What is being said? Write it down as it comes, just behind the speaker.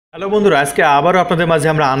Hello বন্ধুরা, আজকে আবারও আপনাদের মাঝে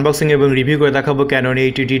আমরা আনবক্সিং এবং রিভিউ করে দেখাবো Canon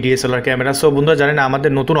 80D DSLR camera. So বন্ধুরা জানেন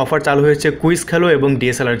আমাদের নতুন অফার চালু হয়েছে কুইজ খেলো এবং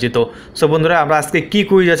DSLR জিতো। সো বন্ধুরা আমরা আজকে কি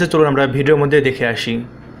কুইজ আছে চলুন আমরা ভিডিওর মধ্যে দেখে আসি।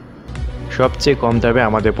 সবচেয়ে কম দামে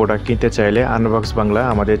আমাদের প্রোডাক্ট কিনতে চাইলে আনবক্স বাংলা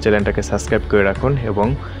আমাদের চ্যানেলটাকে সাবস্ক্রাইব করে রাখুন এবং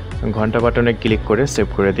ঘন্টা বাটনে ক্লিক করে সেভ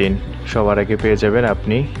করে দিন। সবার আগে পেয়ে যাবেন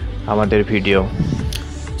আপনি আমাদের ভিডিও।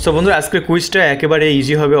 সো বন্ধুরা আজকের কুইজটা একেবারে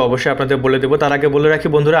ইজি হবে, অবশ্যই আপনাদের বলে দেবো। তার আগে বলে রাখি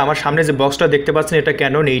বন্ধুরা, আমার সামনে যে বক্সটা দেখতে পাচ্ছেন এটা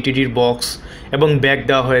Canon 80Dর বক্স এবং ব্যাগ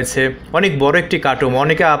দেওয়া হয়েছে, অনেক বড় একটি কার্টুন।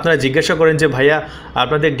 অনেকে আপনারা জিজ্ঞাসা করেন যে ভাইয়া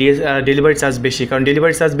আপনাদের ডেলিভারি চার্জ বেশি, কারণ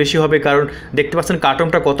ডেলিভারি চার্জ বেশি হবে কারণ দেখতে পাচ্ছেন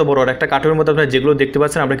কার্টুনটা কত বড়। আর একটা কার্টুনের মধ্যে আপনারা যেগুলো দেখতে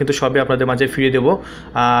পাচ্ছেন আমরা কিন্তু সবই আপনাদের মাঝে ফিরিয়ে দেবো।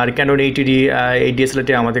 আর Canon 80D এই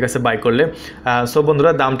DSLRটি আমাদের কাছে বাই করলে। সো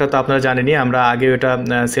বন্ধুরা দামটা তো আপনারা জানেনই, আমরা আগে ওটা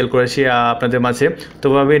সেল করেছি আপনাদের মাঝে, তো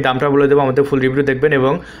আমি দামটা বলে দেবো। আমাদের ফুল রিভিউ দেখবেন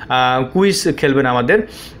এবং কুইজ খেলবেন।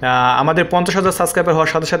 আমাদের 50,000 সাবস্ক্রাইবার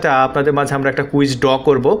হওয়ার সাথে সাথে আপনাদের মাঝে আমরা একটা কুইজ ড্র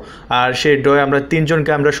করব, আর সেই ড্রয়ে আমরা 3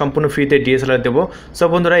 জনকে আমরা সম্পূর্ণ ফ্রিতে DSLR দেবো। সো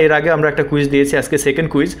বন্ধুরা এর আগে আমরা একটা কুইজ দিয়েছি, আজকে সেকেন্ড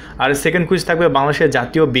কুইজ। আর সেকেন্ড কুইজ থাকবে বাংলাদেশের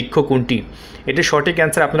জাতীয় বৃক্ষ কোনটি। এটি সঠিক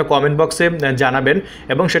অ্যান্সার আপনারা কমেন্ট বক্সে জানাবেন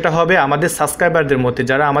এবং সেটা হবে আমাদের সাবস্ক্রাইবারদের মধ্যে।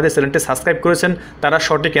 যারা আমাদের চ্যানেলটি সাবস্ক্রাইব করেছেন তারা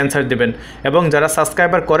সঠিক অ্যান্সার দেবেন এবং যারা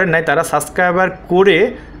সাবস্ক্রাইবার করেন নাই তারা সাবস্ক্রাইবার করে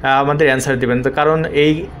আমাদের অ্যান্সার দেবেন। কারণ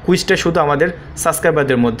এই কুইজটা শুধু আমাদের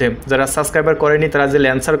সাবস্ক্রাইবারদের মধ্যে, যারা সাবস্ক্রাইবার করেনি তারা যে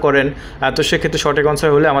অ্যান্সার করেন তো সেক্ষেত্রে সঠিক অ্যান্সার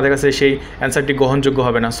হলে আমাদের কাছে সেই অ্যান্সারটি গ্রহণযোগ্য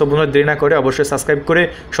হবে না। সো বন্ধুরা দেরি না করে অবশ্যই সাবস্ক্রাইব করে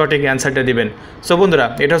সঠিক অ্যান্সারটা দিবেন। সো বন্ধুরা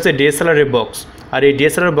এটা হচ্ছে DSLR এর বক্স, আর এই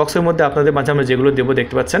DSLR বক্সের মধ্যে আপনাদের মাঝে আমরা যেগুলো দেবো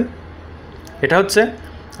দেখতে পাচ্ছেন, এটা হচ্ছে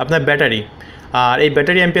আপনার ব্যাটারি। আর এই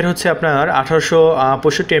ব্যাটারি অ্যাম্পিয়ার হচ্ছে আপনার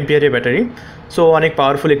 1865 অ্যাম্পিয়ারের ব্যাটারি। সো অনেক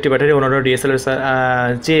পাওয়ারফুল একটি ব্যাটারি, অন্যান্য DSLR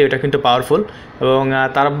যে এটা কিন্তু পাওয়ারফুল। এবং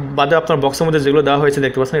তার বাদে আপনার বক্সের মধ্যে যেগুলো দেওয়া হয়েছে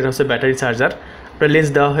দেখতে পাচ্ছেন, এটা হচ্ছে ব্যাটারি চার্জার, আপনার লেন্স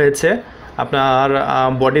দেওয়া হয়েছে, আপনার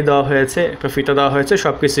বডি দেওয়া হয়েছে, একটা ফিতা দেওয়া হয়েছে,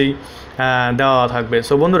 সব কিছুই দেওয়া থাকবে।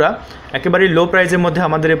 সো বন্ধুরা একেবারেই লো প্রাইসের মধ্যে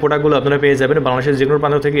আমাদের এই প্রোডাক্টগুলো আপনারা পেয়ে যাবেন বাংলাদেশের যে কোনো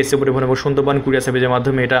প্রান্ত থেকে। এসে পরিবহন এবং সুন্দরবন কুরিয়ার সার্ভিসের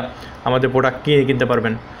মাধ্যমে এটা আমাদের প্রোডাক্ট কিনতে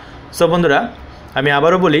পারবেন। সো বন্ধুরা আমি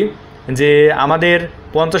আবারও বলি যে আমাদের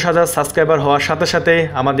 50,000 সাবস্ক্রাইবার হওয়ার সাথে সাথে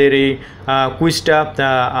আমাদের এই কুইজটা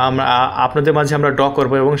আমরা আপনাদের মাঝে আমরা ড্র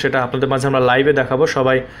করবো এবং সেটা আপনাদের মাঝে আমরা লাইভে দেখাবো।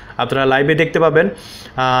 সবাই আপনারা লাইভে দেখতে পাবেন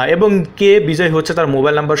এবং কে বিজয় হচ্ছে তার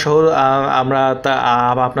মোবাইল নাম্বার সহ আমরা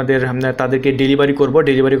আপনাদের তাদেরকে ডেলিভারি করব।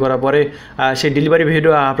 ডেলিভারি করার পরে সেই ডেলিভারি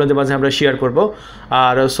ভিডিও আপনাদের মাঝে আমরা শেয়ার করব।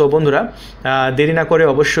 আর সো বন্ধুরা দেরি না করে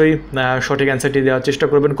অবশ্যই সঠিক অ্যান্সারটি দেওয়ার চেষ্টা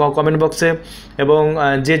করবেন কমেন্ট বক্সে, এবং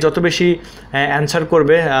যে যত বেশি অ্যান্সার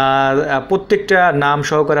করবে প্রত্যেকটা নাম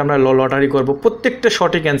সহকারে আমরা লটারি করব। প্রত্যেকটা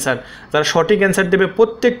সঠিক অ্যান্সার, যারা সঠিক অ্যান্সার দেবে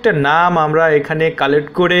প্রত্যেকটা নাম আমরা এখানে কালেক্ট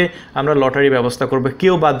করে আমরা লটারি ব্যবস্থা করব।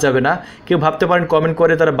 কেউ বাদ যাবে না। কেউ ভাবতে পারেন কমেন্ট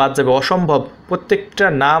করে তারা বাদ যাবে, অসম্ভব। প্রত্যেকটা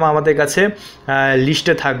নাম আমাদের কাছে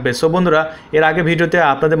লিস্টে থাকবে। সো বন্ধুরা এর আগে ভিডিওতে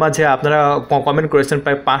আপনাদের মাঝে আপনারা কমেন্ট করেছেন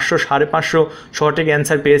প্রায় 500 550 সঠিক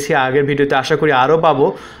অ্যান্সার পেয়েছি আগের ভিডিওতে, আশা করি আরও পাবো।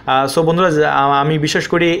 সো বন্ধুরা আমি বিশ্বাস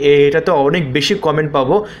করি এটাতে অনেক বেশি কমেন্ট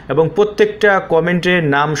পাবো এবং প্রত্যেকটা কমেন্টের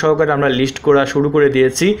নাম সহকারে আমরা লিস্ট করা শুরু করে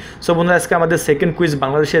দিয়েছি। সো বন্ধুরা আজকে আমাদের সেকেন্ড কুইজ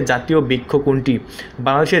বাংলাদেশের জাতীয় বৃক্ষ কোনটি।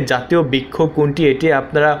 বাংলাদেশের জাতীয় বৃক্ষ কোনটি এটি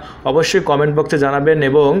আপনারা অবশ্যই কমেন্ট বক্সে জানাবেন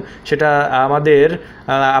এবং সেটা আমাদের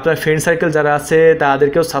আপনার ফ্রেন্ড সার্কেল যারা আছে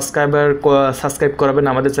তাদেরকেও সাবস্ক্রাইব করাবেন।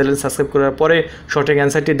 আমাদের চ্যানেল সাবস্ক্রাইব করার পরে সঠিক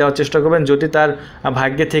অ্যান্সারটি দেওয়ার চেষ্টা করবেন। যদি তার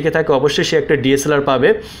ভাগ্যে থেকে থাকে অবশ্যই সে একটা DSLR পাবে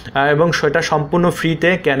এবং সেটা সম্পূর্ণ ফ্রিতে।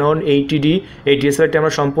 Canon 80D এই DSLRটি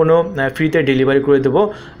আমরা সম্পূর্ণ ফ্রিতে ডেলিভারি করে দেবো,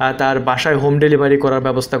 তার বাসায় হোম ডেলিভারি করার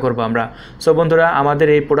ব্যবস্থা করব আমরা। সো বন্ধুরা আমাদের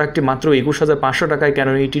এই প্রোডাক্টটি মাত্র 21,500 টাকায়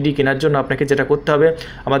Canon 80D কেনার জন্য আপনাকে যেটা করতে হবে,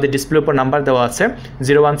 আমাদের ডিসপ্লের উপর নাম্বার দেওয়া আছে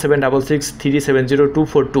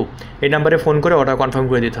 01766370242, এই নাম্বারে ফোন করে অর্ডার কনফার্ম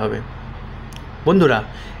করে দিতে হবে। বন্ধুরা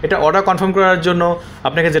এটা অর্ডার কনফার্ম করার জন্য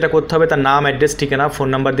আপনাকে যেটা করতে হবে তার নাম, অ্যাড্রেস, ঠিকানা, ফোন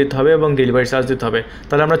নাম্বার দিতে হবে এবং ডেলিভারি চার্জ দিতে হবে।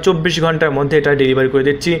 তাহলে আমরা 24 ঘন্টার মধ্যে এটা ডেলিভারি করে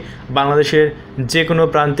দিচ্ছি বাংলাদেশের যে কোনো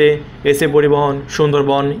প্রান্তে। এসে পরিবহন,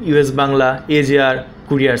 Sundarban, US Bangla, AGR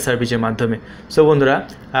courier সার্ভিসের মাধ্যমে। সো বন্ধুরা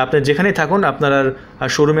আপনি যেখানেই থাকুন আপনার আর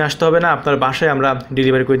শোরুমে আসতে হবে না, আপনার বাসায় আমরা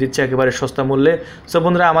ডেলিভারি করে দিচ্ছি একেবারে সস্তা মূল্যে। সো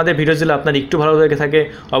বন্ধুরা আমাদের ভিডিও যদি আপনার একটু ভালো লেগে থাকে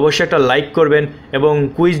অবশ্যই একটা লাইক করবেন এবং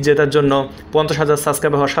কুইজ জেতার জন্য 50,000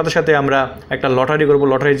 সাবস্ক্রাইবার হওয়ার সাথে সাথে আমরা একটা লটারি করব।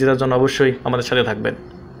 লটারি জেতার জন্য অবশ্যই আমাদের সাথে থাকবেন।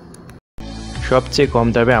 সবচেয়ে কম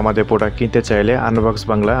দামে আমাদের প্রোডাক্ট কিনতে চাইলে আনবক্স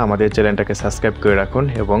বাংলা আমাদের চ্যানেলটাকে সাবস্ক্রাইব করে রাখুন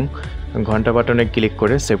এবং ঘন্টা বাটনে ক্লিক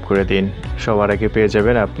করে সেভ করে দিন। সবার আগে পেয়ে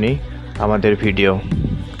যাবেন আপনি আমাদের ভিডিও।